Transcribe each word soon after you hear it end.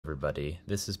everybody,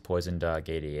 this is Poison Dog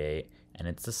 88 and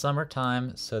it's the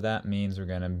summertime, so that means we're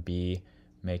gonna be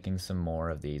making some more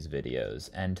of these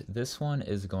videos, and this one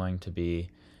is going to be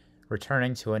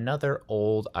returning to another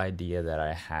old idea that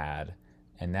I had,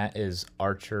 and that is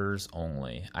archers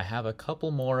only. I have a couple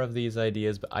more of these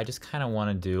ideas, but I just kind of want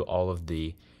to do all of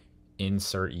the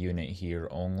insert unit here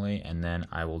only, and then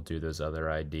I will do those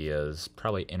other ideas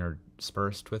probably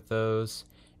interspersed with those.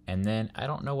 And then I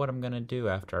don't know what I'm going to do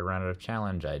after I run out of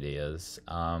challenge ideas.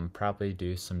 Probably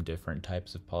do some different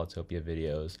types of Polytopia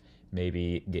videos.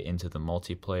 Maybe get into the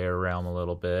multiplayer realm a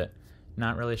little bit.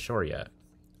 Not really sure yet.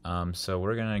 So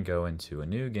we're going to go into a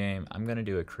new game. I'm going to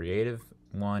do a creative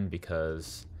one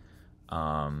because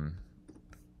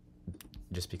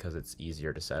just because it's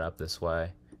easier to set up this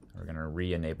way. We're going to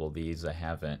re-enable these. I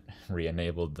haven't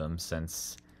re-enabled them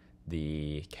since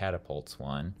the catapults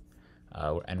one.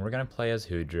 And we're going to play as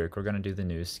Hoodrick. We're going to do the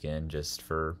new skin just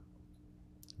for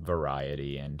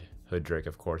variety, and Hoodrick,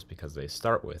 of course, because they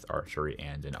start with archery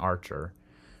and an archer.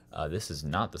 This is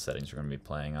not the settings we're going to be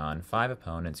playing on. 5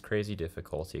 opponents, crazy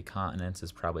difficulty, continents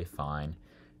is probably fine,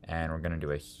 and we're going to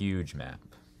do a huge map.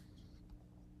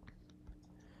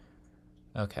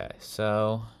 Okay,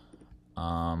 so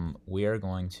we are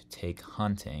going to take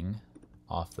hunting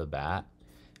off the bat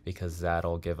because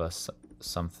that'll give us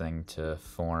something to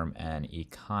form an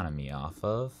economy off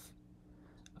of.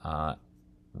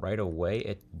 Right away,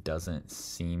 it doesn't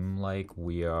seem like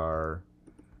we are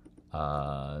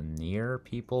near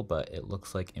people, but it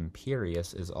looks like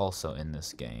Imperius is also in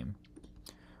this game.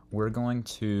 We're going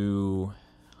to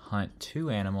hunt 2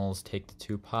 animals, take the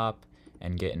 2 pop,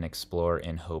 and get an explorer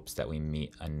in hopes that we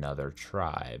meet another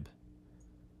tribe.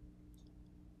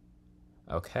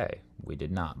 Okay, we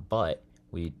did not, but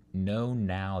we know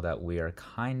now that we are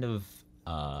kind of,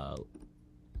 what's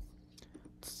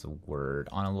the word,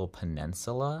 on a little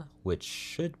peninsula, which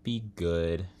should be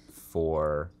good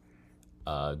for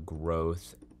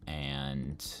growth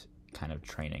and kind of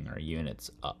training our units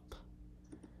up.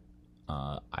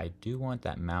 I do want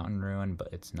that mountain ruin, but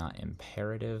it's not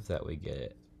imperative that we get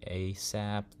it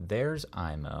ASAP. There's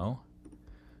Imo.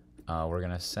 We're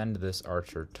going to send this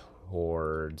archer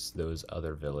towards those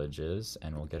other villages,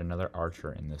 and we'll get another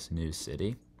archer in this new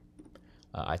city.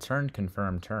 I turned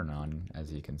confirm turn on,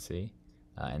 as you can see,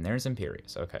 and there's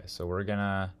Imperius. Okay, so we're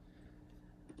gonna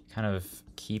kind of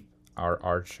keep our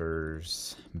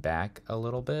archers back a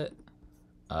little bit,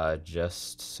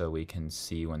 just so we can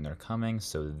see when they're coming,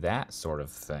 so that sort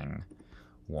of thing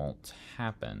won't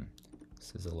happen.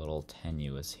 This is a little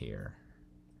tenuous here.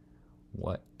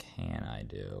 What can I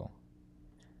do?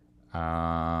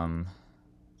 Well,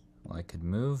 I could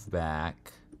move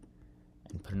back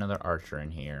and put another archer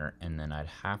in here, and then I'd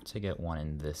have to get one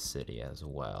in this city as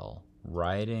well.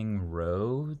 Riding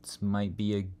roads might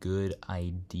be a good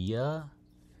idea.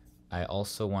 I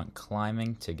also want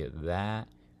climbing to get that,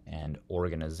 and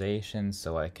organization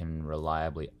so I can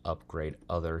reliably upgrade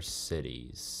other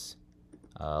cities.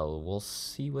 We'll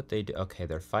see what they do. Okay,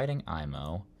 they're fighting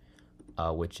Imo,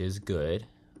 which is good.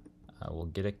 We'll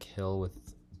get a kill with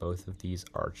both of these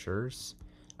archers.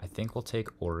 I think we'll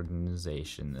take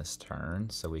organization this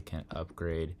turn so we can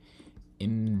upgrade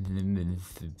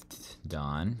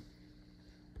Don.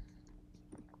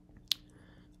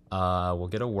 We'll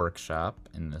get a workshop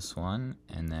in this one,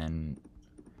 and then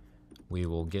we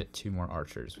will get 2 more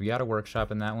archers. We got a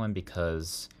workshop in that one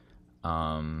because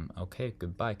okay,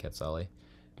 goodbye Quetzali.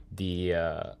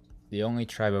 The only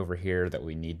tribe over here that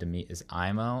we need to meet is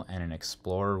Imo, and an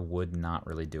explorer would not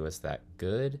really do us that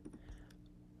good.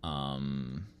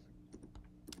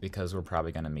 Because we're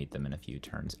probably going to meet them in a few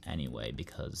turns anyway,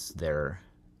 because they're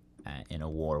in a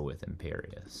war with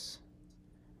Imperius.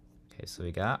 Okay, so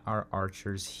we got our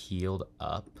archers healed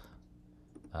up.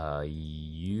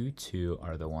 You 2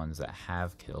 are the ones that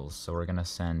have kills, so we're going to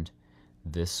send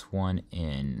this one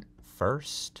in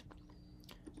first.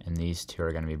 And these 2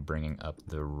 are going to be bringing up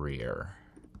the rear.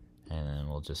 And then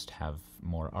we'll just have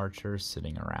more archers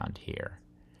sitting around here.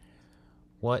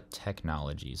 What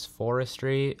technologies?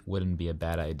 Forestry wouldn't be a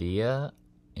bad idea.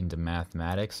 Into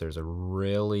mathematics, there's a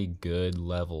really good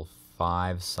level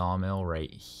 5 sawmill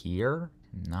right here.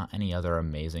 Not any other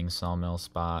amazing sawmill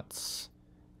spots.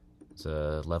 There's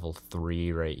a level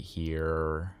 3 right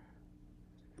here.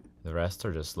 The rest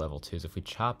are just level 2s. If we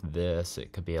chop this,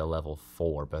 it could be a level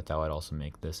 4, but that would also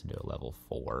make this into a level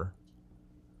 4.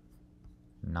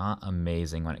 Not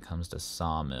amazing when it comes to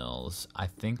sawmills. I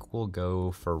think we'll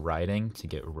go for riding to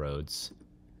get roads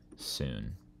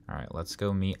soon. Alright, let's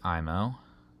go meet Imo.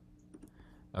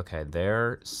 Okay,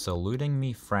 they're saluting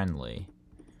me friendly.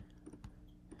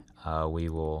 We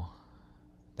will...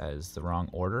 That is the wrong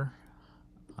order.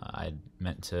 I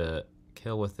meant to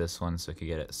kill with this one so I could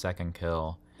get a second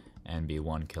kill and be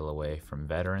 1 kill away from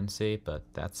veterancy, but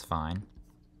that's fine.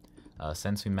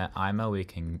 Since we met IMO, we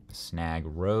can snag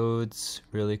roads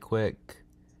really quick.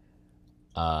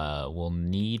 We'll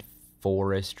need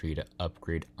forestry to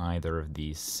upgrade either of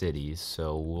these cities,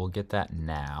 so we'll get that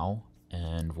now.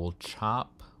 And we'll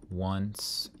chop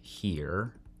once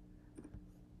here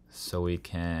so we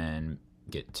can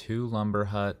get 2 lumber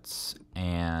huts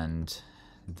and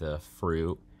the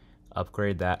fruit,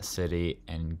 upgrade that city,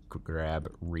 and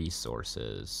grab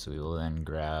resources. So we will then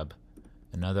grab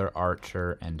another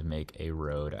archer and make a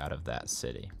road out of that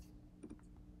city.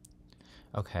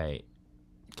 Okay,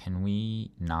 can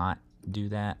we not do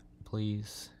that,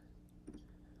 please?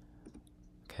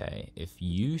 Okay, if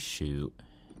you shoot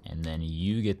and then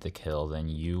you get the kill, then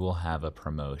you will have a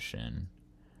promotion.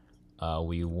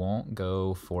 We won't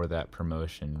go for that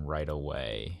promotion right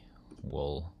away.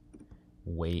 We'll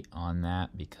wait on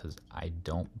that because I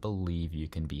don't believe you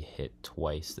can be hit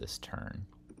twice this turn.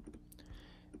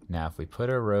 Now if we put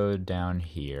a road down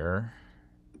here,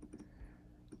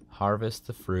 harvest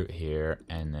the fruit here,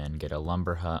 and then get a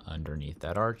lumber hut underneath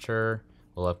that archer,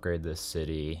 we'll upgrade this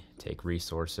city, take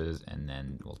resources, and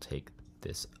then we'll take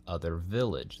this other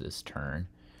village this turn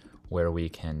where we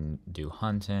can do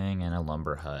hunting and a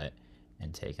lumber hut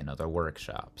and take another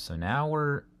workshop. So now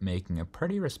we're making a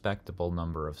pretty respectable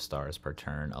number of stars per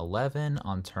turn. 11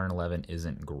 on turn 11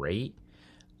 isn't great,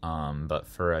 but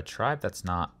for a tribe that's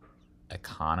not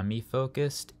economy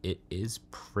focused, it is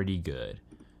pretty good.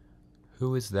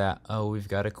 Who is that? Oh, we've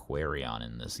got Aquarion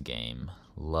in this game.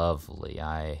 Lovely.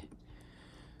 I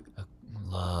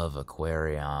love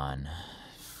Aquarion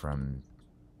from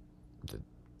the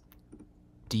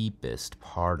deepest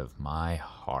part of my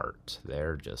heart.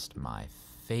 They're just my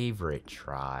favorite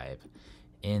tribe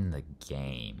in the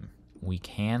game. We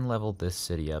can level this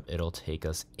city up. It'll take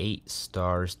us 8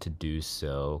 stars to do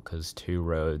so, because 2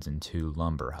 roads and 2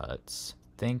 lumber huts.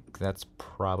 I think that's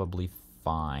probably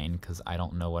fine, because I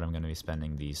don't know what I'm going to be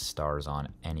spending these stars on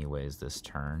anyways this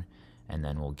turn. And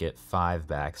then we'll get 5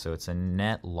 back, so it's a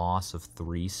net loss of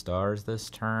 3 stars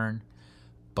this turn,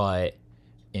 but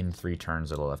in 3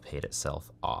 turns it'll have paid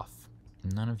itself off.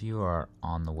 None of you are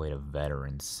on the way to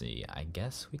veterancy. I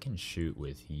guess we can shoot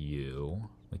with you.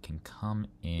 We can come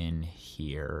in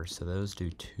here, so those do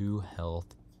 2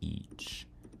 health each.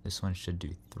 This one should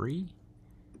do 3,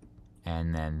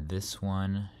 and then this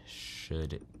one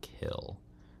should kill.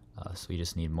 So we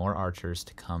just need more archers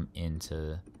to come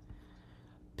into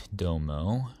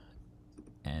Pidomo,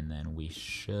 and then we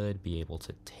should be able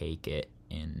to take it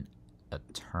in a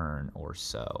turn or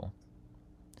so.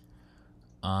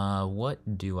 What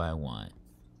do I want?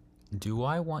 Do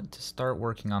I want to start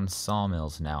working on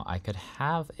sawmills now? I could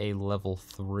have a level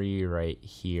 3 right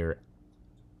here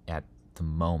at the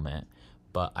moment,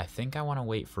 but I think I want to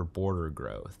wait for border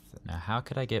growth. Now, how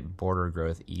could I get border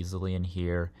growth easily in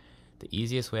here? The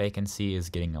easiest way I can see is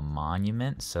getting a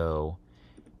monument, so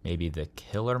maybe the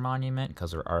killer monument,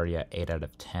 because we're already at 8 out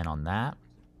of 10 on that.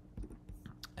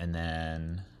 And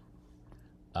then,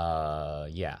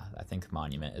 yeah, I think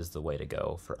monument is the way to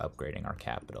go for upgrading our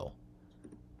capital.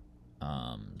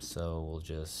 So we'll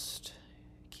just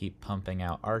keep pumping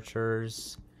out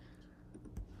archers.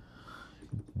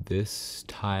 This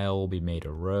tile will be made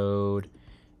a road,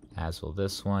 as will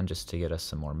this one, just to get us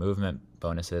some more movement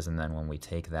bonuses. And then when we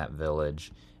take that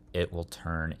village, it will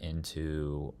turn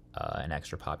into an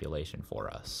extra population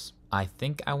for us. I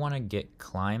think I want to get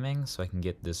climbing so I can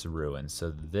get this ruin. So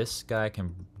this guy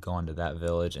can go onto that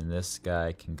village and this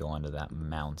guy can go onto that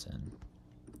mountain.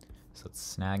 So let's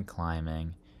snag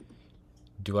climbing.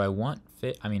 Do I want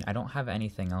fit? I mean, I don't have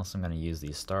anything else I'm going to use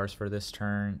these stars for this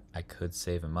turn. I could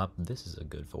save them up. This is a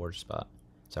good forge spot.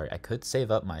 Sorry, I could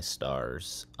save up my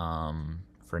stars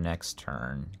for next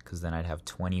turn, because then I'd have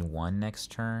 21 next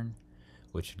turn,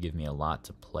 which would give me a lot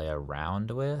to play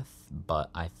around with, but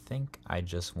I think I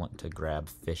just want to grab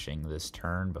fishing this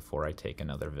turn before I take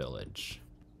another village.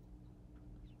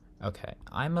 Okay,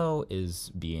 Imo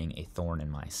is being a thorn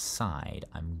in my side.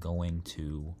 I'm going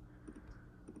to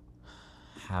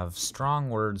have strong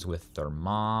words with their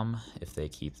mom if they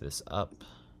keep this up.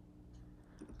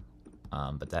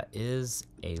 But that is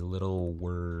a little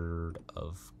word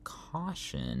of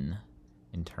caution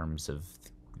in terms of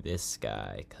this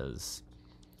guy,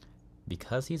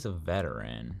 because he's a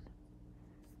veteran.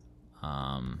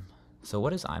 So what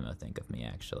does Imo think of me,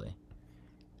 actually?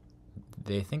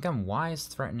 They think I'm wise,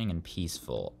 threatening, and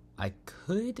peaceful. I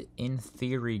could, in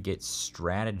theory, get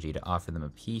strategy to offer them a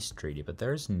peace treaty, but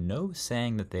there's no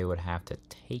saying that they would have to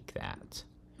take that.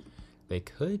 They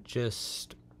could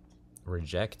just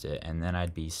reject it, and then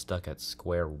I'd be stuck at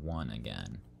square one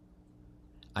again.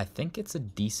 I think it's a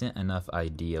decent enough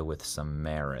idea with some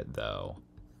merit, though,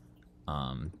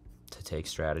 to take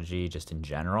strategy just in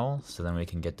general, so then we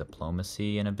can get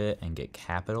diplomacy in a bit and get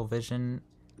capital vision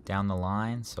down the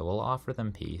line. So we'll offer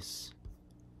them peace.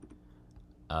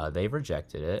 They've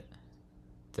rejected it.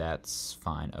 That's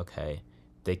fine. Okay.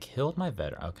 They killed my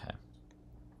veteran. Okay.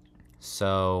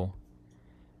 So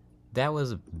that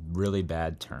was a really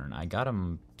bad turn. I got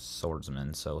him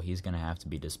swordsman, so he's going to have to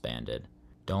be disbanded.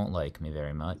 Don't like me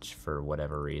very much for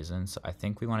whatever reason, so I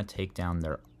think we want to take down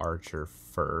their archer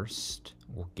first.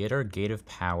 We'll get our gate of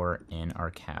power in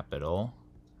our capital,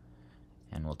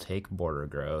 and we'll take border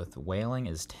growth. Whaling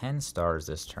is 10 stars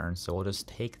this turn, so we'll just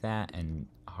take that and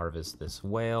harvest this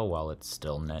whale while it's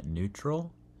still net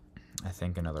neutral. I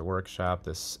think another workshop.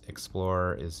 This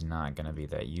explorer is not going to be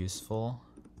that useful.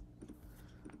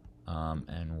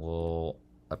 And we'll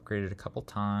upgrade it a couple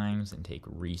times and take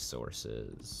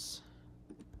resources.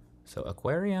 So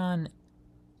Aquarion,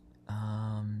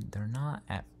 they're not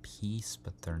at peace,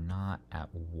 but they're not at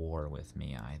war with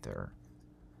me either.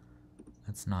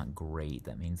 That's not great.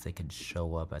 That means they could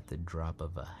show up at the drop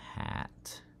of a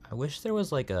hat. I wish there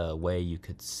was like a way you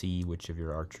could see which of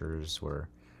your archers were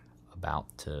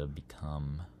about to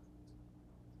become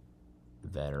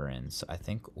veterans. I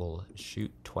think we'll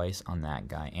shoot twice on that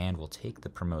guy, and we'll take the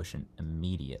promotion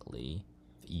immediately.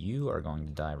 You are going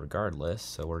to die regardless,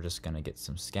 so we're just going to get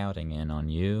some scouting in on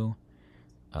you.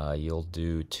 You'll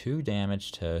do 2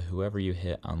 damage to whoever you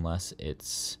hit, unless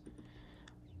it's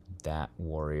that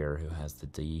warrior who has the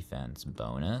defense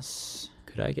bonus.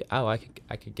 Could I get... Oh, I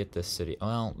could get this city.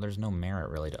 Well, there's no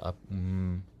merit really to up...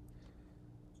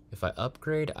 If I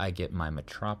upgrade, I get my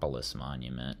Metropolis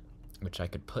Monument, which I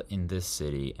could put in this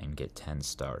city and get 10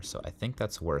 stars. So I think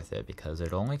that's worth it, because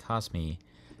it only cost me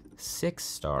 6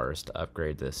 stars to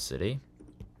upgrade this city.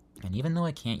 And even though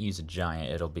I can't use a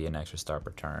giant, it'll be an extra star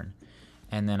per turn.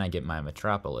 And then I get my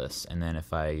Metropolis. And then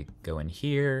if I go in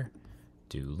here,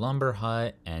 do Lumber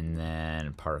Hut, and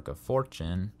then Park of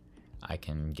Fortune, I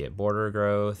can get border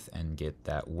growth and get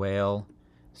that whale.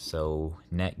 So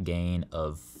net gain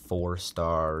of 4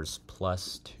 stars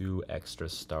plus 2 extra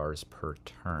stars per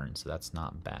turn. So that's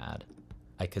not bad.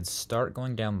 I could start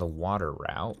going down the water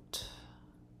route.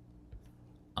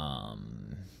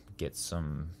 Get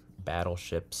some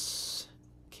battleships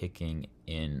kicking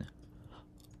in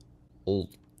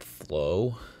Old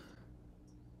Flow.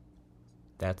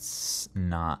 That's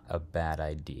not a bad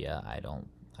idea.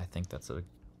 I think that's a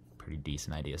pretty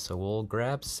decent idea. So we'll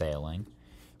grab sailing.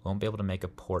 Won't be able to make a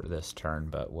port this turn,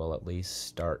 but we'll at least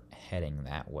start heading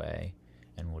that way.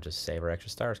 And we'll just save our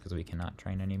extra stars because we cannot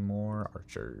train any more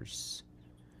archers.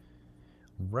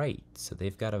 Right, so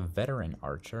they've got a veteran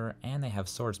archer and they have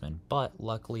swordsmen, but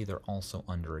luckily they're also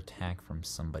under attack from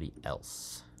somebody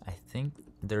else. I think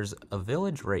there's a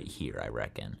village right here, I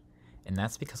reckon. And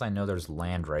that's because I know there's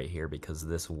land right here, because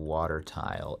this water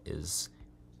tile is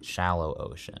shallow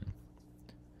ocean.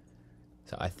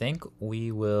 So I think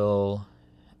we will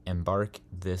embark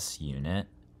this unit.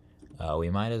 We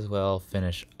might as well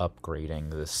finish upgrading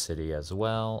this city as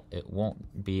well. It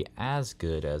won't be as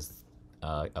good as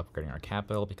upgrading our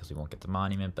capital because we won't get the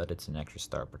monument, but it's an extra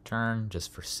star per turn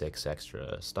just for 6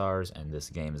 extra stars, and this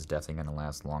game is definitely going to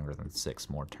last longer than 6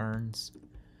 more turns.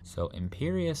 So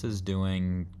Imperius is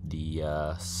doing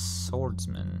the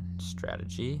swordsman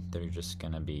strategy. They're just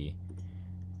going to be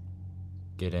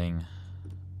getting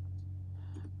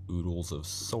oodles of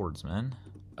swordsmen.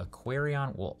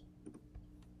 Aquarion, well,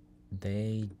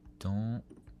 they don't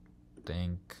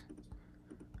think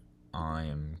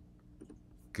I'm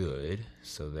good,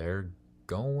 so they're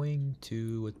going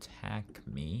to attack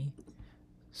me.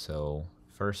 So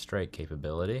first strike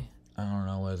capability. I don't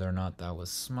know whether or not that was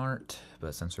smart,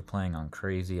 but since we're playing on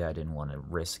crazy, I didn't want to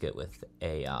risk it with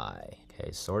AI.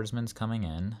 Okay, swordsman's coming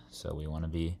in, so we want to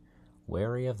be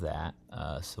wary of that.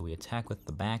 So we attack with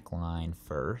the back line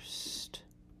first.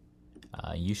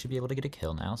 You should be able to get a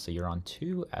kill now, so you're on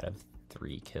 2 out of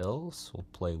 3 kills. We'll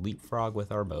play leapfrog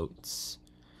with our boats.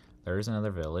 There's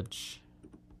another village.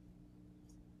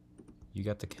 You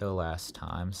got the kill last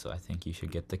time, so I think you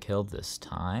should get the kill this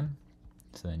time.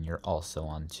 So then you're also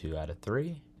on 2 out of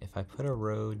 3. If I put a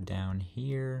road down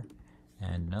here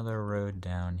and another road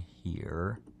down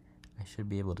here, I should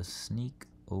be able to sneak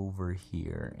over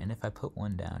here. And if I put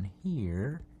one down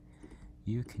here,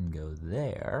 you can go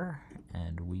there,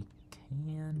 and we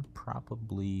can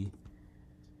probably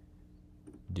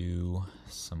do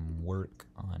some work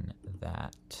on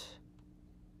that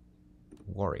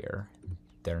warrior.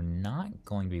 they're not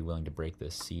going to be willing to break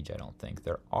this siege, I don't think.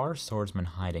 There are swordsmen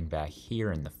hiding back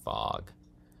here in the fog.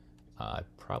 I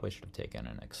probably should have taken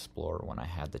an explorer when I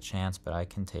had the chance, but I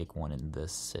can take one in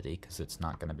this city because it's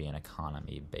not going to be an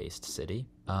economy-based city.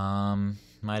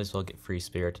 Might as well get free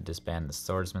spirit to disband the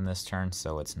swordsman this turn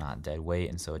so it's not dead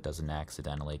weight and so it doesn't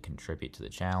accidentally contribute to the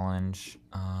challenge.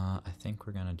 I think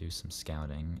we're going to do some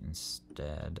scouting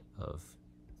instead of,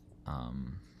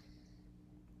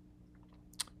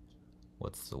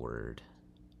 what's the word?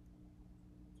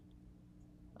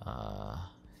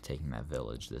 Taking that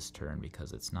village this turn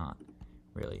because it's not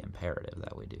really imperative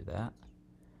that we do that.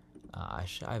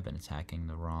 I've been attacking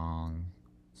the wrong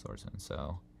swordsman,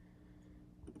 so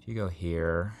if you go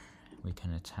here, we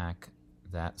can attack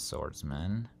that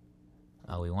swordsman.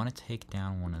 We want to take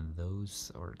down one of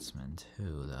those swordsmen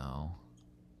too, though,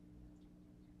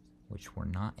 which we're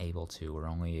not able to. We're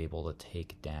only able to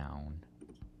take down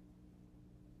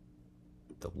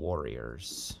the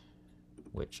warriors,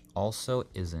 which also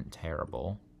isn't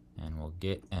terrible. And we'll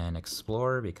get an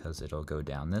explorer because it'll go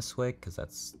down this way because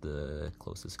that's the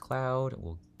closest cloud.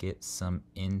 We'll get some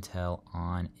intel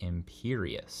on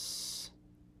Imperius.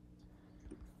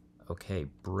 Okay,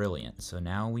 brilliant. So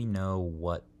now we know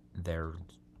what their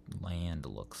land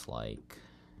looks like.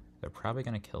 They're probably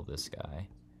going to kill this guy.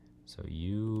 So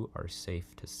you are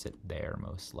safe to sit there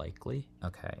most likely.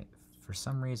 Okay, for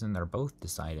some reason they're both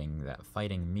deciding that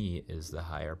fighting me is the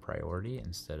higher priority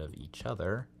instead of each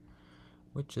other.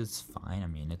 Which is fine, I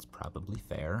mean, it's probably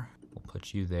fair. We'll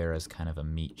put you there as kind of a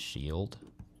meat shield.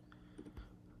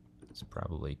 It's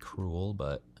probably cruel,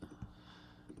 but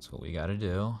that's what we gotta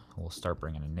do. We'll start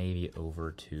bringing a navy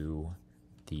over to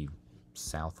the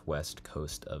southwest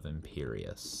coast of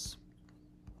Imperius.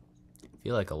 I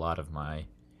feel like a lot of my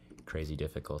crazy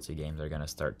difficulty games are gonna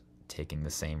start taking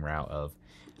the same route of,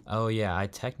 oh yeah, I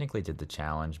technically did the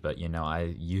challenge, but you know,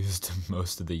 I used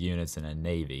most of the units in a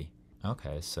navy.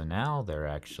 Okay, so now they're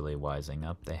actually wising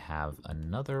up. They have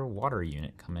another water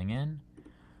unit coming in.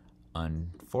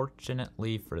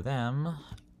 Unfortunately for them,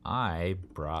 I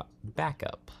brought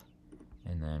backup.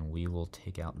 And then we will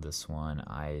take out this one.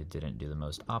 I didn't do the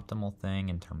most optimal thing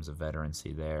in terms of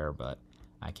veterancy there, but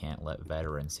I can't let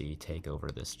veterancy take over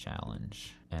this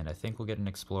challenge. And I think we'll get an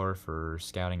explorer for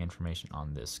scouting information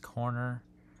on this corner.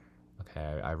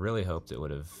 Okay, I really hoped it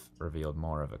would have revealed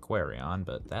more of Aquarion,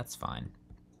 but that's fine.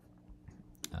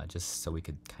 Just so we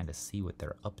could kind of see what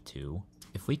they're up to.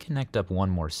 If we connect up one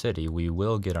more city, we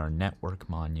will get our network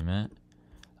monument.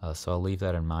 So I'll leave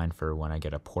that in mind for when I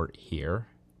get a port here.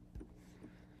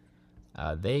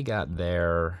 They got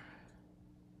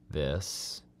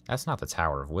this. That's not the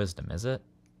Tower of Wisdom, is it?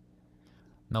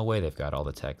 No way they've got all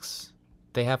the techs.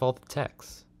 They have all the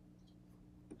techs.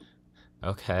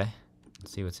 Okay,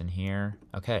 let's see what's in here.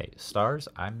 Okay, stars.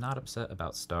 I'm not upset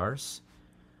about stars.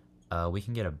 We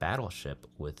can get a battleship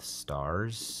with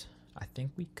stars. I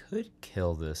think we could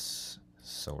kill this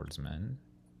swordsman.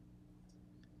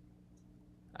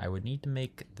 I would need to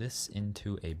make this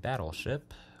into a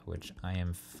battleship, which I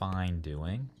am fine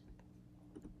doing.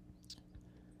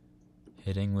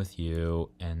 Hitting with you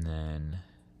and then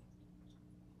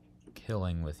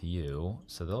killing with you.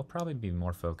 So they'll probably be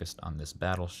more focused on this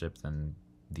battleship than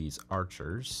these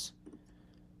archers.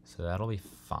 So that'll be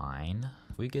fine.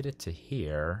 If we get it to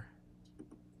here,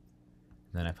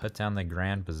 then I put down the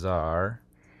Grand Bazaar,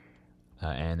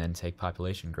 and then take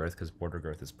population growth because border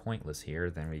growth is pointless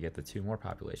here. Then we get the 2 more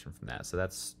population from that. So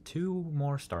that's 2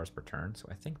 more stars per turn. So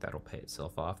I think that'll pay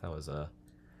itself off. That was a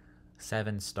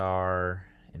 7-star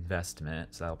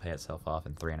investment. So that'll pay itself off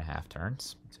in 3.5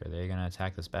 turns. So are they going to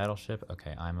attack this battleship?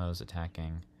 Okay, IMO's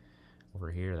attacking over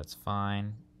here. That's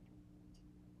fine.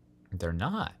 They're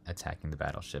not attacking the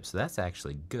battleship. So that's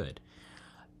actually good.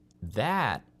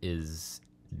 That is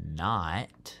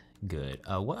not good.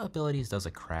 What abilities does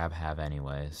a crab have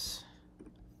anyways?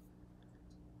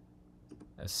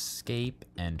 Escape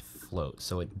and float.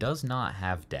 So it does not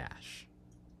have dash.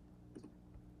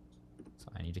 So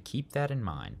I need to keep that in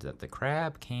mind, that the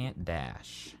crab can't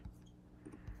dash.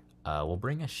 We'll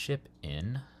bring a ship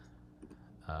in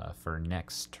for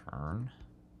next turn,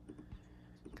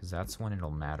 because that's when it'll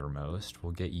matter most.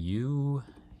 We'll get you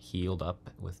healed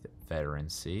up with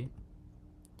veterancy.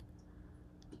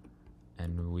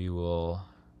 And we will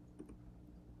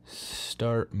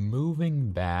start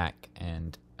moving back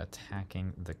and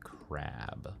attacking the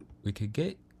crab. We could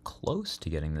get close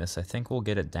to getting this. I think we'll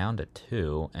get it down to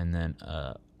 2, and then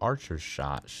archer's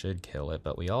shot should kill it,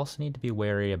 but we also need to be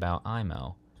wary about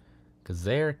IMO, because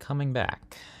they're coming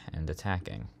back and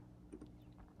attacking.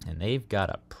 And they've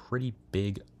got a pretty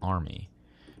big army,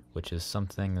 which is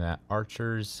something that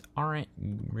archers aren't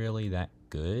really that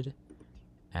good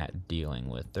at dealing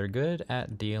with. They're good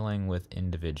at dealing with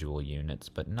individual units,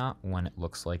 but not when it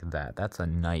looks like that. That's a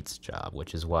knight's job,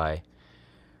 which is why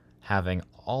having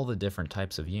all the different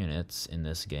types of units in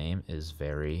this game is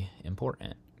very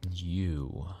important.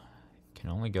 You can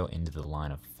only go into the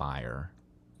line of fire.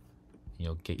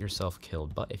 You'll get yourself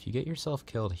killed, but if you get yourself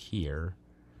killed here,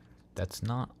 that's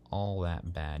not all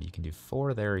that bad. You can do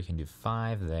 4 there, you can do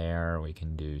 5 there, we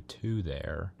can do 2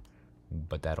 there,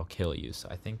 but that'll kill you. So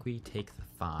I think we take the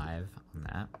 5 on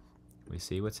that. We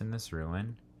see what's in this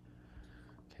ruin.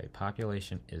 Okay,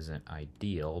 population isn't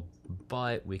ideal,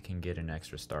 but we can get an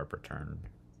extra star per turn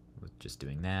with just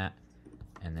doing that.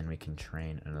 And then we can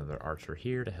train another archer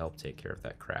here to help take care of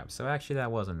that crab. So actually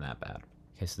that wasn't that bad.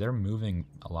 Okay, so they're moving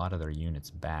a lot of their units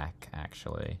back,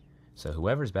 actually. So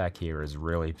whoever's back here is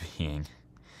really being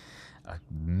a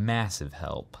massive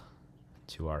help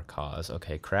to our cause.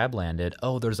 Okay, crab landed.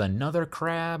 Oh, there's another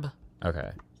crab?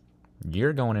 Okay,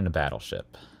 you're going into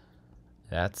battleship.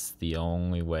 That's the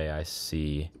only way I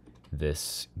see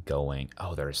this going.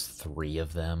 Oh, there's 3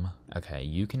 of them. Okay,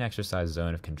 you can exercise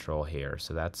zone of control here,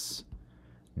 so that's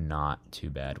not too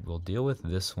bad. We'll deal with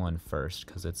this one first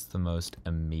because it's the most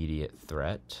immediate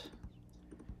threat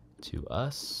to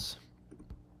us.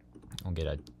 We'll get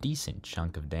a decent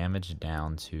chunk of damage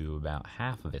down to about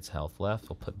half of its health left.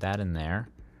 We'll put that in there.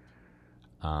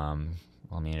 Well,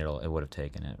 I mean, it would have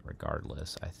taken it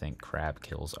regardless. I think crab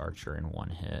kills archer in 1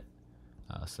 hit.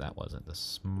 So that wasn't the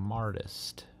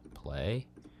smartest play.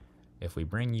 If we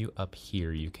bring you up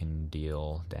here, you can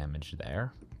deal damage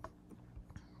there.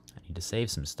 I need to save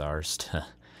some stars to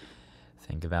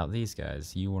think about these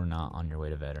guys. You are not on your way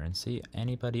to veterancy.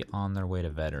 Anybody on their way to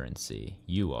veterancy?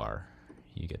 You are.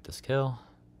 You get this kill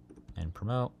and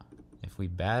promote. If we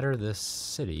batter this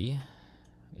city,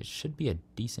 it should be a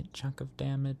decent chunk of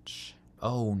damage.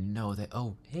 Oh no,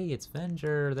 oh, hey, it's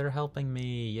Venger. They're helping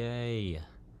me. Yay.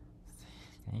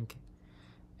 Thank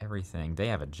everything. They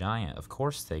have a giant. Of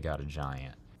course they got a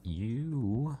giant.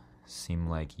 You seem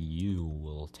like you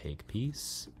will take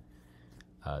peace.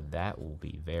 That will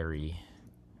be very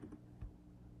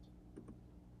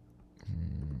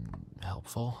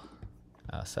helpful.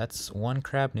 So that's 1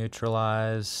 crab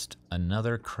neutralized,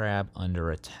 another crab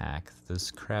under attack. This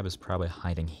crab is probably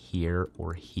hiding here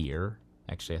or here.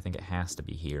 Actually, I think it has to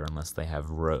be here unless they have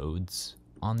roads.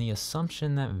 On the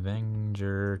assumption that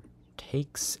Venger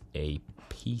takes a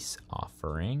peace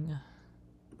offering,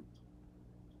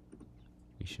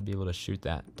 we should be able to shoot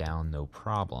that down no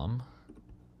problem.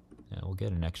 And we'll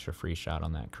get an extra free shot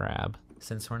on that crab.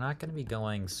 Since we're not going to be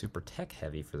going super tech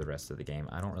heavy for the rest of the game,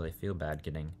 I don't really feel bad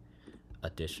getting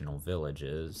additional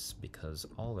villages because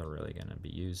all they're really going to be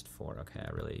used for. Okay, I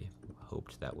really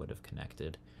hoped that would have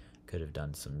connected. Could have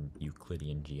done some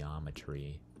Euclidean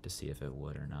geometry to see if it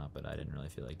would or not, but I didn't really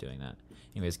feel like doing that.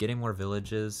 Anyways, getting more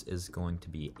villages is going to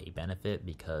be a benefit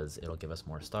because it'll give us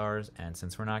more stars, and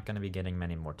since we're not going to be getting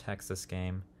many more techs this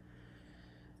game,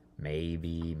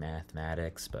 maybe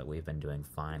mathematics, but we've been doing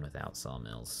fine without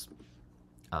sawmills.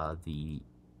 The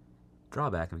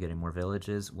drawback of getting more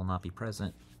villages will not be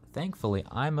present. Thankfully,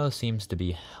 IMO seems to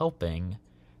be helping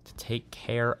to take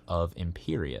care of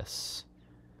Imperius.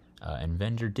 And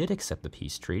Venger did accept the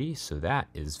peace treaty, so that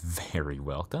is very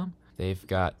welcome. They've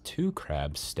got 2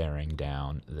 crabs staring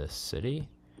down this city.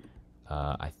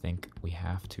 I think we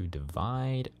have to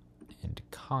divide and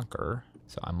conquer.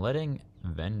 So I'm letting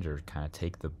Venger kind of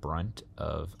take the brunt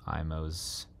of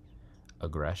IMO's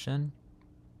aggression.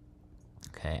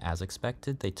 Okay, as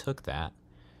expected, they took that,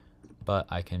 but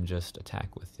I can just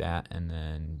attack with that and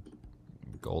then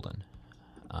golden.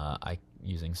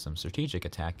 Using some strategic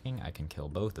attacking, I can kill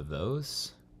both of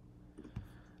those.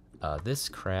 This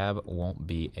crab won't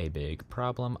be a big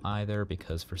problem either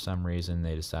because for some reason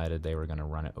they decided they were going to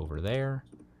run it over there.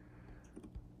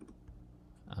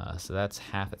 So that's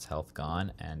half its health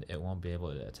gone, and it won't be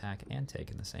able to attack and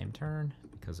take in the same turn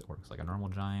because it works like a normal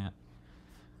giant.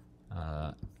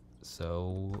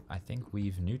 So I think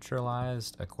we've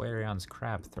neutralized Aquarion's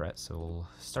crab threat, so we'll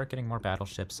start getting more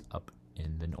battleships up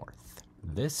in the north.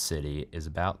 This city is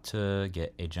about to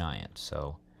get a giant,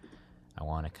 so I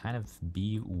want to kind of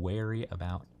be wary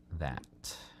about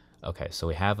that. Okay, so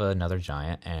we have another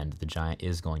giant, and the giant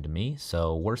is going to me,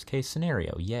 so worst case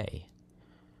scenario, yay.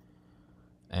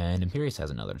 And Imperius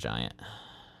has another giant.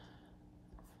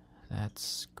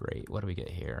 That's great. What do we get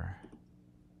here?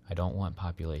 I don't want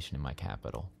population in my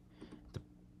capital. The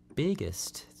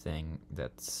biggest thing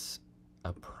that's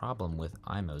a problem with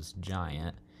IMO's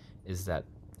giant is that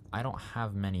I don't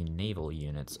have many naval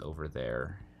units over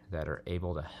there that are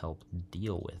able to help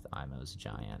deal with IMO's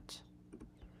giant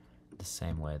the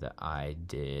same way that I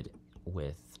did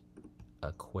with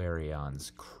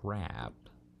Aquarion's crab.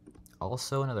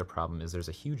 Also, another problem is there's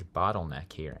a huge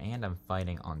bottleneck here, and I'm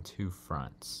fighting on 2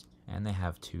 fronts. And they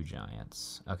have 2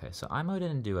 giants. Okay, so IMO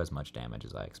didn't do as much damage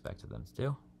as I expected them to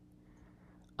do.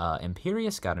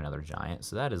 Imperius got another giant,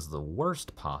 so that is the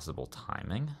worst possible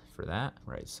timing for that.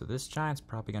 Right, so this giant's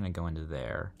probably going to go into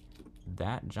there.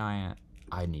 That giant,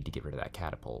 I need to get rid of that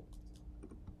catapult.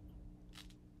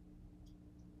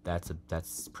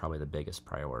 That's probably the biggest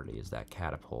priority, is that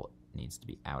catapult needs to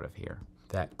be out of here.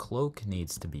 That cloak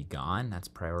needs to be gone. That's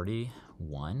priority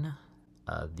 1.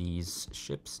 These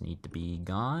ships need to be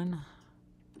gone.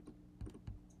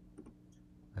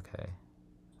 Okay,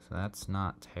 so that's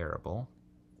not terrible.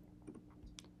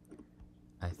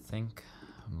 I think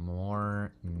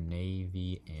more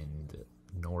navy in the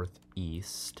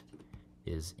northeast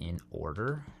is in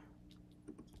order.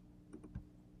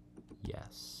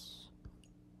 Yes.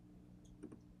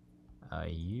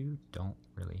 You don't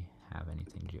really have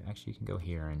anything to do. Actually, you can go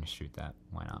here and shoot that.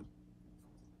 Why not?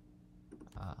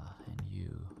 And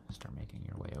you start making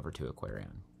your way over to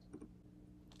Aquarion.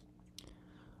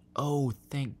 Oh,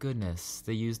 thank goodness.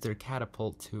 They used their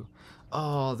catapult to...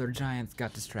 Oh, their giants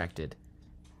got distracted.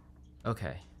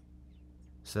 Okay.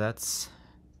 So that's...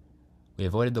 We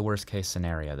avoided the worst case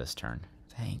scenario this turn.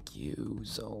 Thank you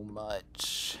so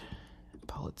much,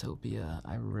 Polytopia.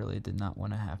 I really did not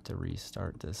want to have to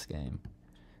restart this game.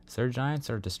 So their giants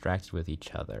are distracted with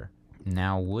each other.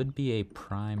 Now would be a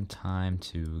prime time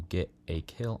to get a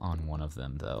kill on one of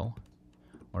them, though.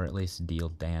 Or at least deal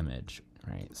damage.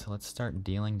 Right, so let's start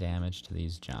dealing damage to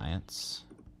these giants.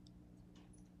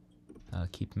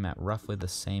 Keep them at roughly the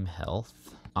same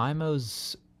health.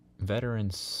 IMO's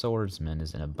veteran swordsman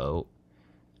is in a boat.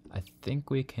 I think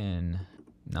we can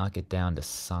knock it down to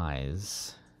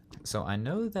size. So I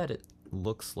know that it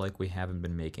looks like we haven't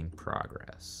been making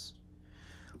progress,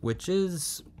 which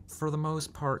is, for the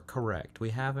most part, correct.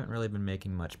 We haven't really been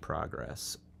making much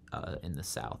progress in the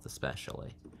south,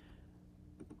 especially.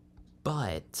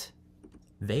 But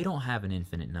they don't have an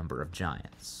infinite number of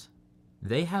giants.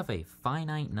 They have a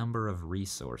finite number of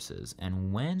resources,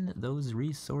 and when those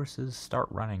resources start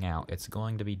running out, it's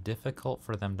going to be difficult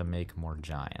for them to make more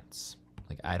giants.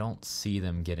 Like, I don't see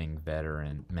them getting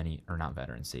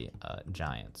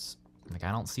giants. Like,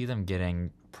 I don't see them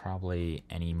getting probably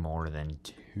any more than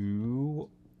 2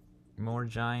 more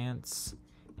giants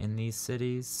in these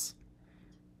cities.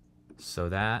 So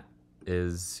that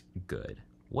is good.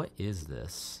 What is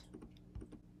this?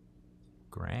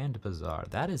 Grand Bazaar.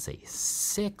 That is a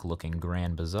sick looking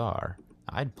Grand Bazaar.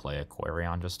 I'd play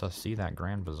Aquarion just to see that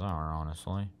Grand Bazaar,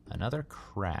 honestly. Another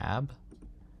crab.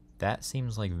 That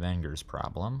seems like Venger's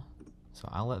problem, so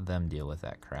I'll let them deal with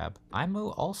that crab. IMO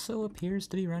also appears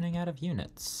to be running out of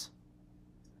units.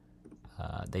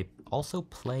 They also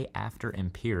play after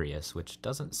Imperius, which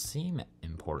doesn't seem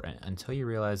important until you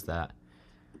realize that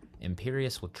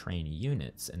Imperius will train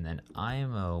units, and then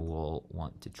IMO will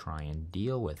want to try and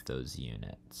deal with those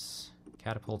units.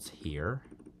 Catapult's here,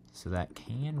 so that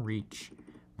can reach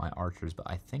my archers, but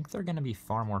I think they're going to be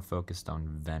far more focused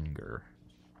on Venger,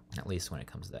 at least when it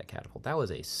comes to that catapult. That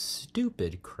was a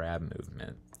stupid crab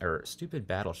movement, or stupid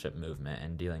battleship movement,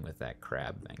 and dealing with that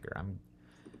crab, Venger. I'm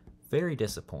very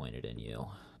disappointed in you.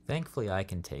 Thankfully, I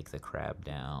can take the crab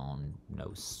down,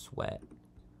 no sweat,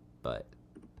 but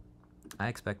I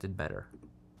expected better.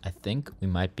 I think we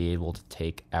might be able to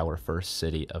take our first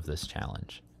city of this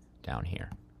challenge down here.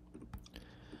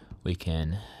 We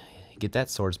can get that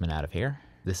swordsman out of here.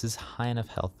 This is high enough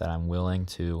health that I'm willing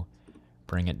to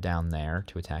bring it down there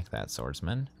to attack that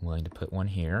swordsman. I'm willing to put one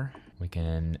here. We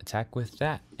can attack with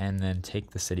that and then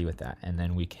take the city with that. And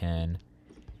then we can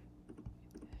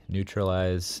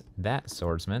neutralize that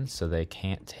swordsman so they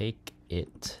can't take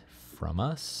it from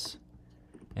us.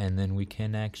 And then we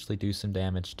can actually do some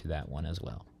damage to that one as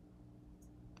well.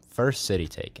 First city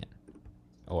taken.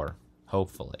 Or,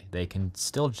 hopefully. They can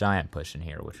still giant push in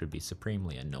here, which would be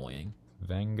supremely annoying.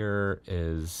 Venger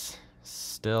is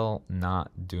still not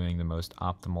doing the most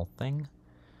optimal thing.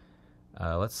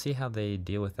 Let's see how they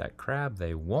deal with that crab.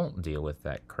 They won't deal with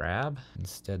that crab.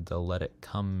 Instead, they'll let it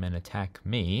come and attack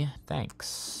me.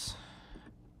 Thanks,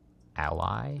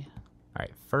 ally.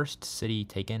 Alright, first city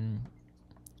taken.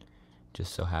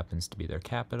 Just so happens to be their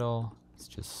capital. It's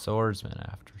just swordsman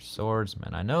after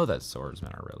swordsman. I know that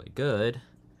swordsmen are really good.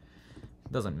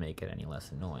 It doesn't make it any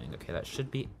less annoying. Okay, that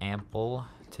should be ample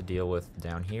to deal with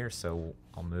down here, so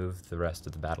I'll move the rest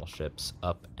of the battleships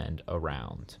up and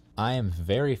around. I am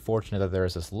very fortunate that there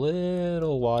is this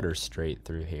little water strait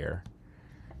through here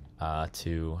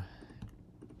to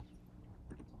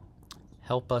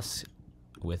help us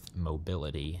with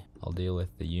mobility. I'll deal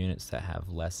with the units that have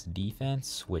less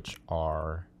defense, which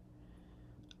are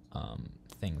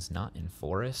things not in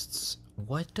forests.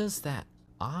 What does that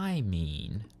I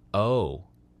mean? Oh,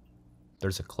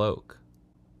 there's a cloak.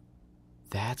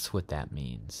 That's what that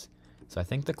means. So I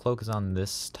think the cloak is on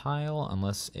this tile,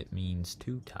 unless it means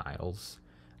 2 tiles.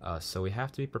 So we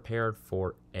have to be prepared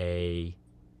for a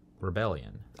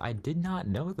rebellion. I did not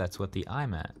know that's what the I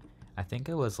meant. I think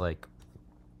it was like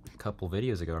a couple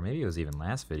videos ago, or maybe it was even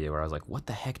last video, where I was like, what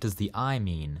the heck does the I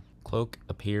mean? Cloak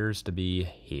appears to be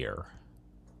here.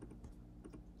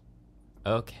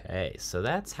 Okay, so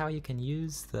that's how you can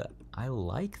use the... I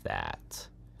like that.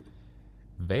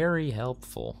 Very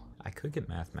helpful. I could get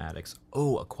mathematics.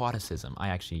 Oh, aquaticism. I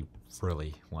actually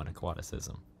really want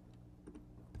aquaticism.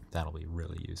 That'll be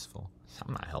really useful.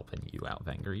 I'm not helping you out,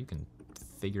 Wenger. You can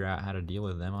figure out how to deal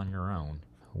with them on your own.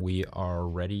 We are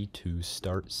ready to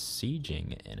start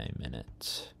sieging in a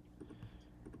minute.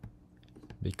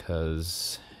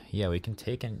 Because, yeah, we can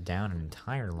take down an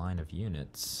entire line of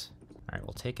units. Alright,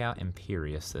 we'll take out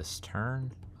Imperius this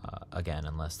turn. Again,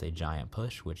 unless they giant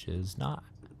push, which is not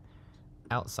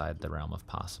outside the realm of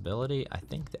possibility. I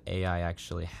think the AI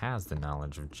actually has the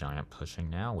knowledge of giant pushing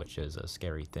now, which is a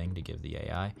scary thing to give the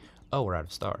AI. Oh, we're out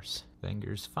of stars.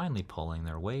 Wenger's finally pulling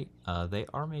their weight. They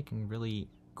are making really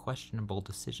questionable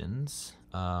decisions.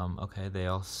 Okay,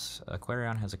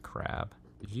 Aquarion has a crab.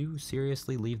 Did you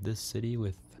seriously leave this city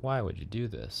with... Why would you do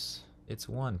this? It's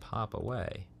 1 pop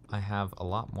away. I have a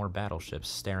lot more battleships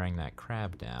staring that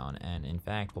crab down, and in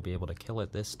fact, we'll be able to kill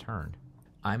it this turn.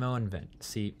 Imo and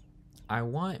See, I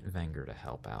want Wenger to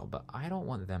help out, but I don't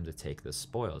want them to take the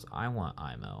spoils. I want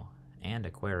Imo, and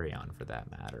Aquarion for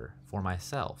that matter, for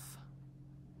myself.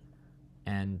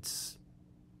 And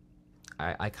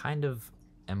I kind of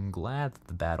am glad that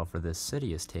the battle for this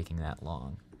city is taking that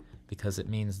long, because it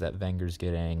means that Wenger's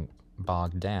getting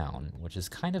bogged down, which is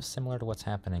kind of similar to what's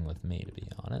happening with me, to be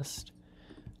honest.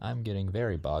 I'm getting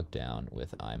very bogged down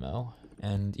with Imo,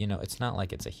 and, you know, it's not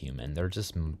like it's a human. They're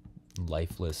just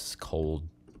lifeless,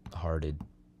 cold-hearted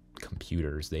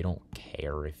computers. They don't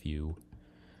care if you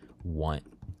want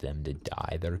them to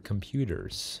die. They're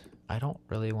computers. I don't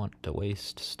really want to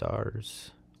waste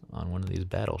stars on one of these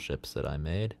battleships that I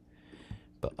made,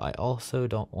 but I also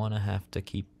don't want to have to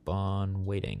keep on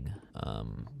waiting.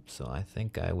 So I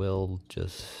think I will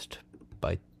just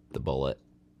bite the bullet.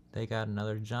 They got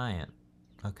another giant.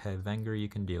 Okay, Wenger, you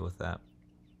can deal with that.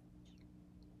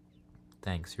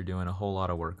 Thanks, you're doing a whole lot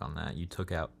of work on that. You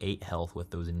took out 8 health with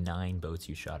those 9 boats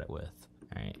you shot it with.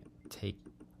 Alright, take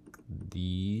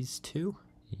these 2.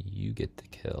 You get the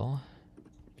kill,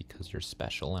 because you're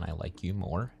special and I like you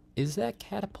more. Is that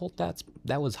catapult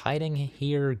that was hiding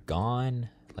here gone?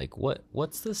 Like,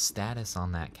 what's the status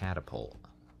on that catapult?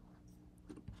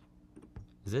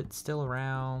 Is it still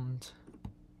around?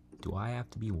 Do I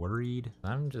have to be worried?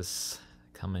 I'm just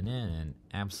coming in and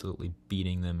absolutely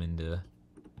beating them into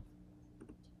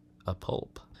a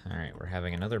pulp. Alright, we're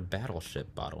having another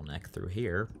battleship bottleneck through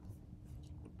here.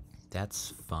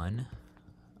 That's fun.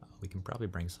 We can probably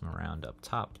bring some around up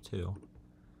top too.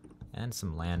 And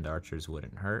some land archers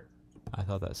wouldn't hurt. I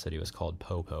thought that city was called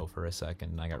Popo for a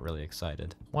second and I got really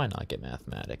excited. Why not get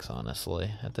mathematics,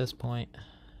 honestly, at this point?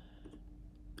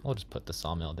 We'll just put the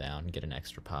sawmill down and get an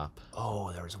extra pop.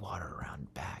 Oh, there's water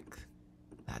around back.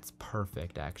 That's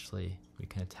perfect, actually. We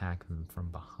can attack them from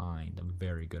behind. I'm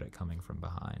very good at coming from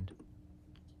behind.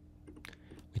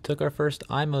 We took our first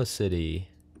Imo city.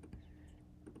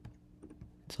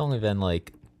 It's only been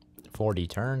like 40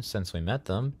 turns since we met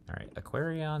them. Alright,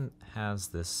 Aquarion has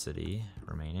this city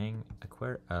remaining.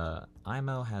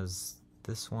 Imo has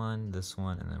this one,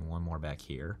 and then one more back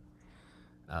here.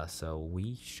 So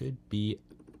we should be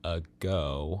a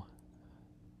go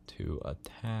to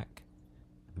attack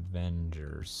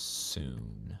Venger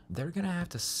soon. They're gonna have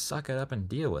to suck it up and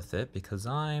deal with it because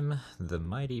I'm the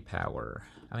mighty power.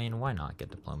 I mean, why not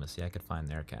get diplomacy? I could find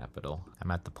their capital. I'm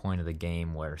at the point of the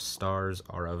game where stars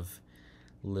are of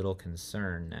little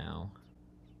concern now.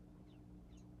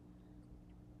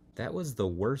 That was the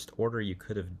worst order you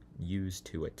could have used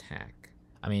to attack.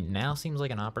 I mean, now seems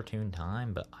like an opportune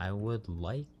time, but I would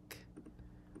like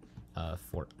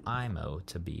for Imo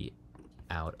to be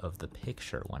out of the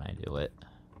picture when I do it.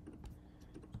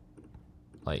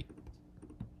 Like,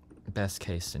 best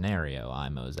case scenario,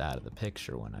 Imo's out of the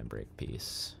picture when I break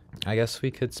peace. I guess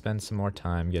we could spend some more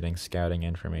time getting scouting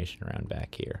information around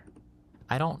back here.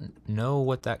 I don't know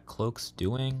what that cloak's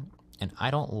doing, and I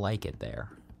don't like it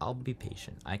there. I'll be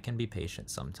patient. I can be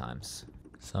patient sometimes.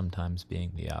 Sometimes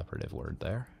being the operative word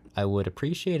there. I would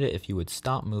appreciate it if you would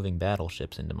stop moving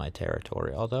battleships into my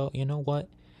territory, although, you know what?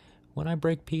 When I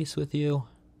break peace with you,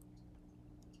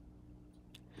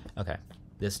 Okay,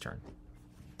 this turn.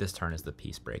 This turn is the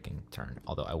peace-breaking turn,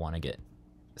 although I want to get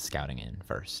scouting in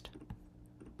first.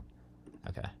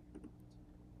 Okay.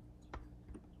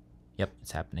 Yep,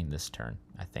 it's happening this turn.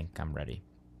 I think I'm ready.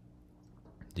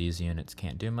 These units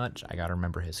can't do much. I gotta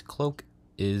remember his cloak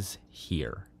is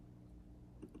here.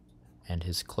 And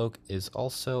his cloak is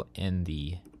also in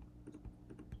the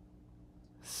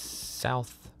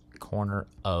south corner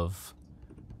of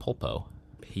Pulpo.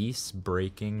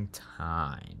 Peace-breaking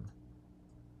time.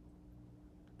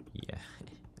 Yeah.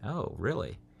 Oh,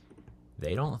 really?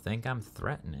 They don't think I'm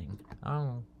threatening.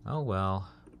 Oh well.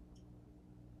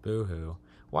 Boo-hoo.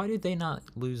 Why did they not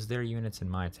lose their units in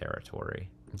my territory?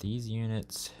 These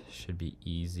units should be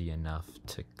easy enough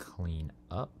to clean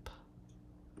up.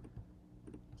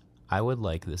 I would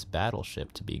like this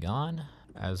battleship to be gone,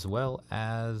 as well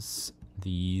as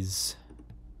these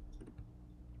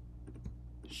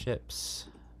ships.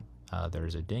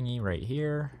 There's a dinghy right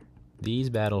here. These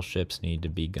battleships need to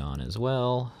be gone as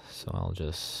well, so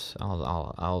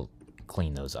I'll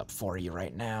clean those up for you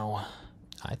right now.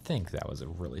 I think that was a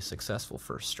really successful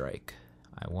first strike.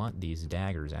 I want these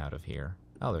daggers out of here.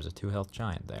 Oh, there's a 2-health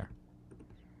giant there.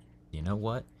 You know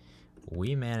what?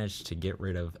 We managed to get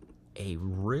rid of a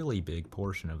really big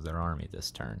portion of their army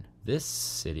this turn. This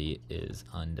city is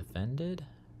undefended.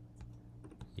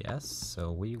 Yes,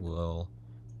 so we will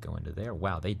go into there.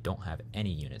 Wow, they don't have any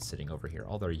units sitting over here.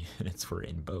 All their units were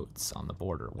in boats on the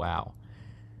border. Wow.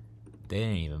 They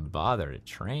didn't even bother to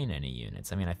train any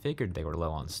units. I mean, I figured they were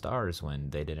low on stars when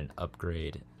they didn't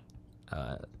upgrade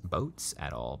boats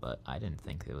at all, but I didn't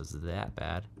think it was that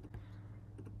bad.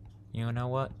 You know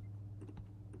what?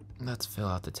 Let's fill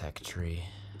out the tech tree.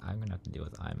 I'm gonna have to deal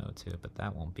with IMO too, but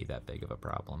that won't be that big of a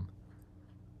problem.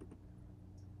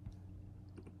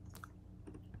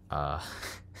 I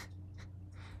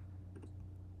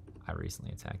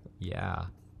recently attacked them. Yeah,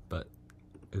 but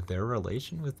their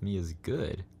relation with me is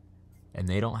good. And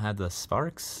they don't have the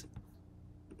sparks?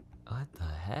 What the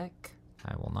heck?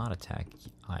 I will not attack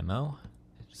IMO,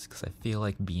 just because I feel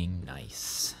like being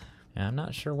nice. And I'm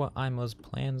not sure what IMO's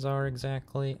plans are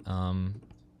exactly. I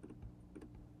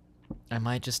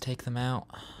might just take them out.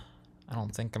 I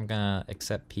don't think I'm gonna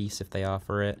accept peace if they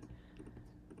offer it.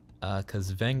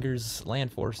 Because Venger's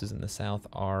land forces in the south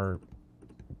are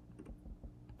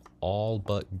all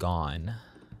but gone.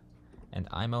 And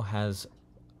IMO has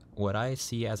what I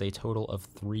see as a total of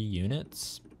 3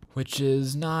 units, which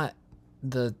is not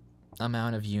the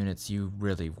amount of units you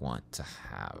really want to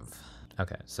have.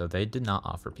 Okay, so they did not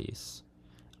offer peace.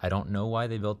 I don't know why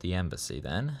they built the embassy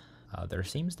then. There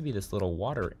seems to be this little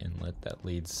water inlet that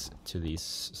leads to these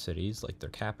cities, like their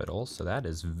capitals, so that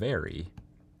is very,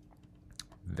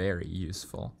 very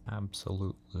useful.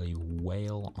 Absolutely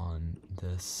wail on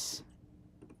this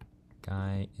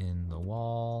guy in the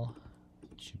wall.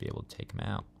 Should be able to take him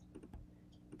out.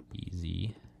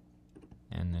 Easy.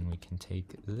 And then we can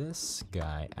take this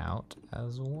guy out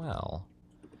as well.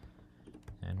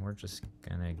 And we're just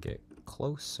gonna get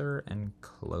closer and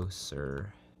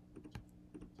closer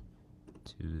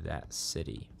to that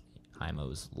city.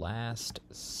 IMO's last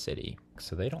city.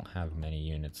 So they don't have many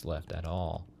units left at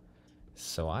all.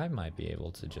 So I might be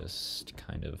able to just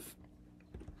kind of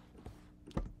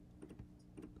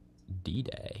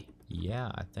D-Day.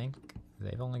 Yeah, I think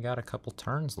they've only got a couple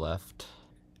turns left.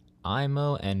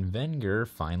 IMO and Wenger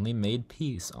finally made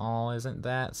peace. Oh, isn't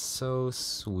that so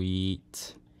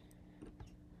sweet?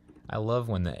 I love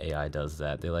when the AI does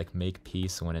that. They like make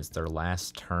peace when it's their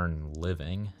last turn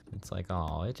living. It's like,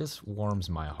 oh, it just warms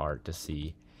my heart to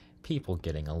see people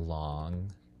getting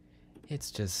along.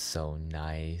 It's just so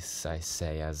nice, I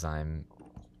say, as I'm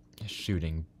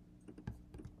shooting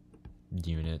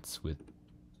units with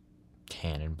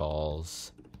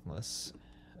cannonballs. Unless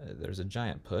there's a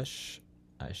giant push.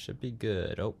 I should be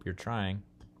good. Oh, you're trying.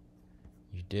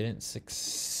 You didn't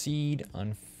succeed,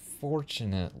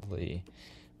 unfortunately.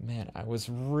 Man, I was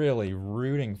really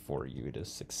rooting for you to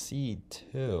succeed,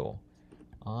 too.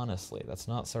 Honestly, that's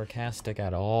not sarcastic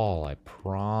at all, I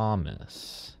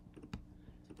promise.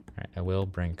 Alright, I will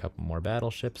bring a couple more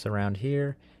battleships around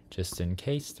here, just in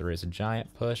case there is a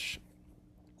giant push.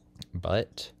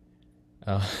 But,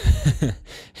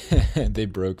 they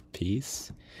broke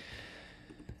peace.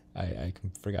 I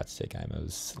forgot to take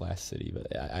IMO's last city, but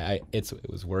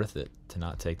it was worth it to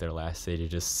not take their last city, to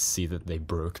just see that they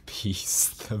broke peace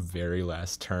the very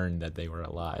last turn that they were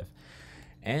alive.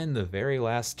 And the very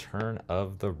last turn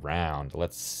of the round.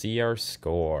 Let's see our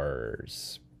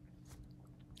scores.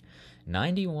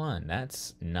 91,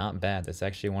 that's not bad. That's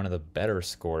actually one of the better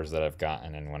scores that I've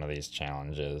gotten in one of these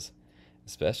challenges.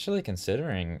 Especially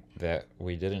considering that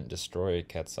we didn't destroy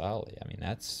Quetzali. I mean,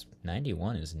 that's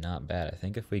 91 is not bad. I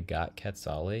think if we got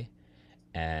Quetzali,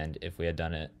 and if we had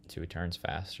done it 2 turns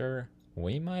faster,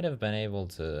 we might have been able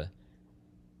to...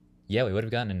 Yeah, we would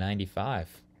have gotten a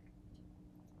 95.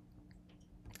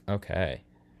 Okay.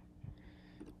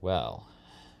 Well,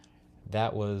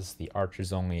 that was the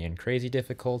Archers Only in Crazy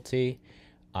difficulty.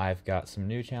 I've got some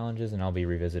new challenges, and I'll be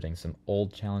revisiting some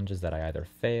old challenges that I either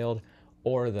failed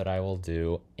or that I will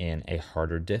do in a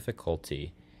harder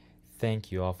difficulty.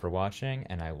 Thank you all for watching,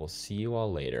 and I will see you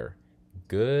all later.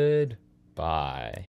 Goodbye.